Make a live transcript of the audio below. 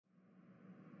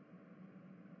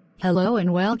Hello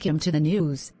and welcome to the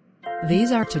news.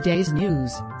 These are today's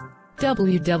news.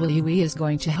 WWE is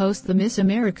going to host the Miss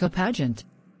America pageant.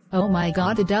 Oh my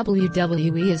god, the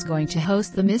WWE is going to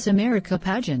host the Miss America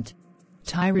pageant.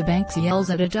 Tyra Banks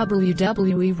yells at a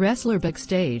WWE wrestler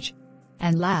backstage.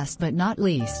 And last but not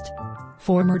least,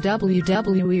 former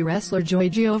WWE wrestler Joy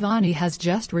Giovanni has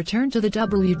just returned to the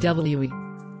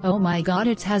WWE. Oh my god,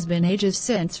 it has been ages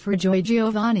since for Joy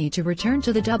Giovanni to return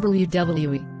to the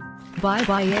WWE. Bye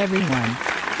bye everyone.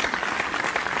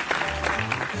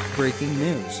 Breaking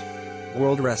news.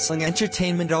 World Wrestling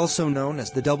Entertainment, also known as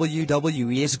the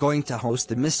WWE, is going to host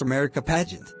the Miss America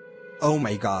pageant. Oh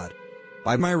my god.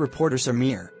 By my reporter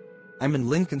Samir. I'm in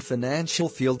Lincoln Financial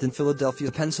Field in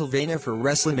Philadelphia, Pennsylvania for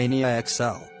Wrestlemania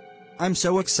XL. I'm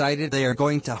so excited they are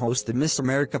going to host the Miss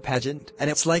America pageant, and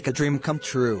it's like a dream come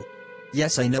true.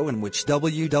 Yes, I know in which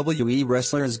WWE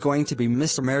wrestler is going to be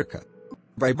Miss America.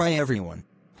 Bye bye everyone.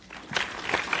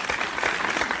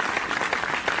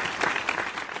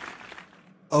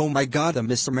 Oh my god, the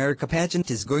Miss America pageant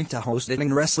is going to host it in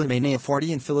Wrestlemania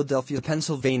 40 in Philadelphia,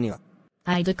 Pennsylvania.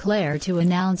 I declare to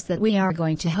announce that we are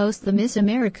going to host the Miss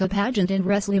America pageant in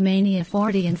Wrestlemania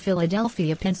 40 in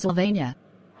Philadelphia, Pennsylvania.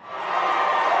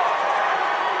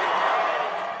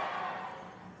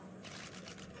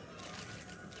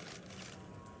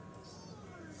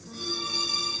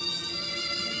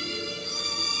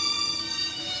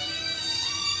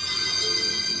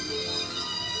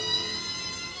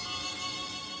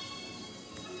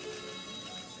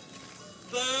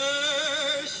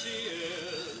 There she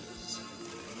is,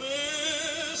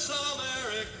 Miss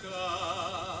America.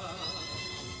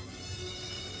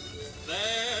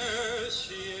 There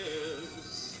she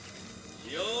is,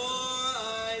 your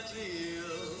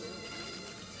ideal.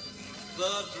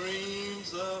 The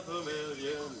dreams of a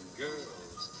million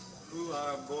girls who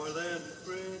are more than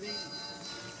pretty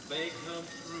may come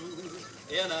true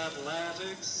in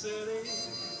Atlantic City.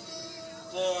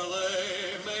 For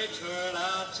they may turn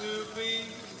out to be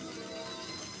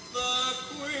the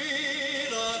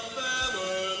queen of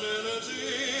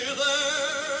femininity.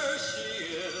 There she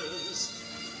is,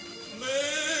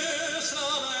 Miss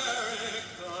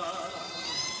America.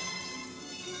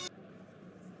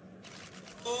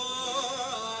 Or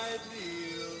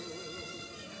ideal,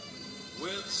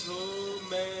 with so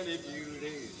many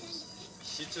beauties,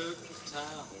 she took the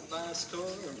town by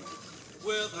storm.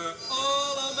 With her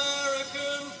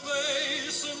all-American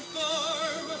face and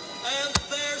form, and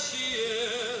there she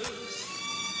is,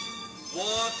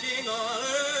 walking on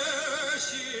air.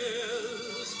 She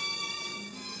is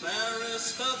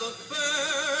fairest of the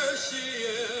fair. She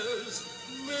is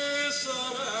Miss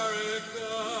America.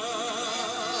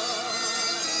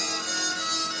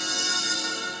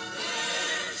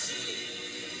 There she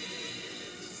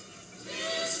is,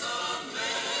 Miss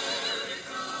America.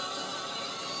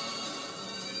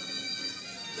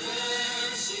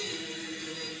 There she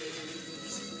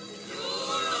is,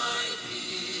 your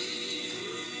ideal.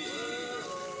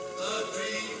 The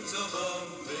dreams of a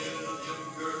million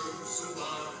girls who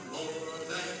are more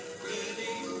than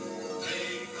pretty may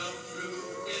come true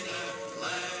in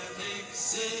Atlantic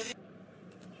City.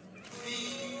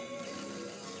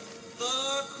 The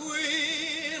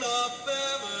queen of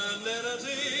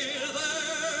femininity,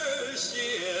 there she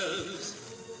is,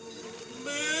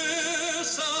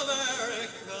 Miss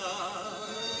America.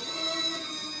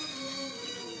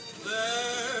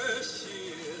 There she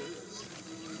is,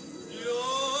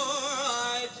 your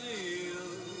ideal.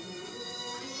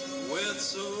 With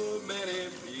so many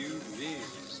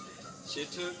beauties, she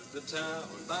took the town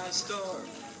by storm.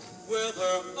 With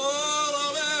her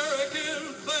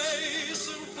all-American face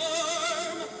and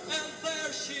form, and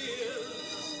there she is,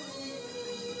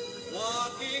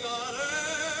 walking on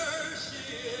air.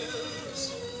 She is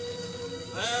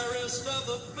fairest of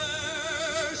the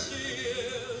fair. She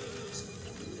is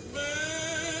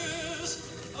Miss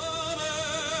America.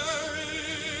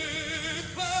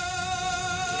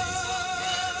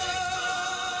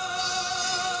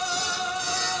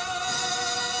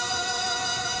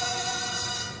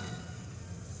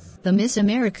 The Miss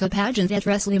America pageant at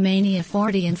Wrestlemania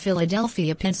 40 in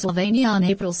Philadelphia, Pennsylvania on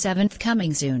April 7th,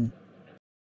 coming soon.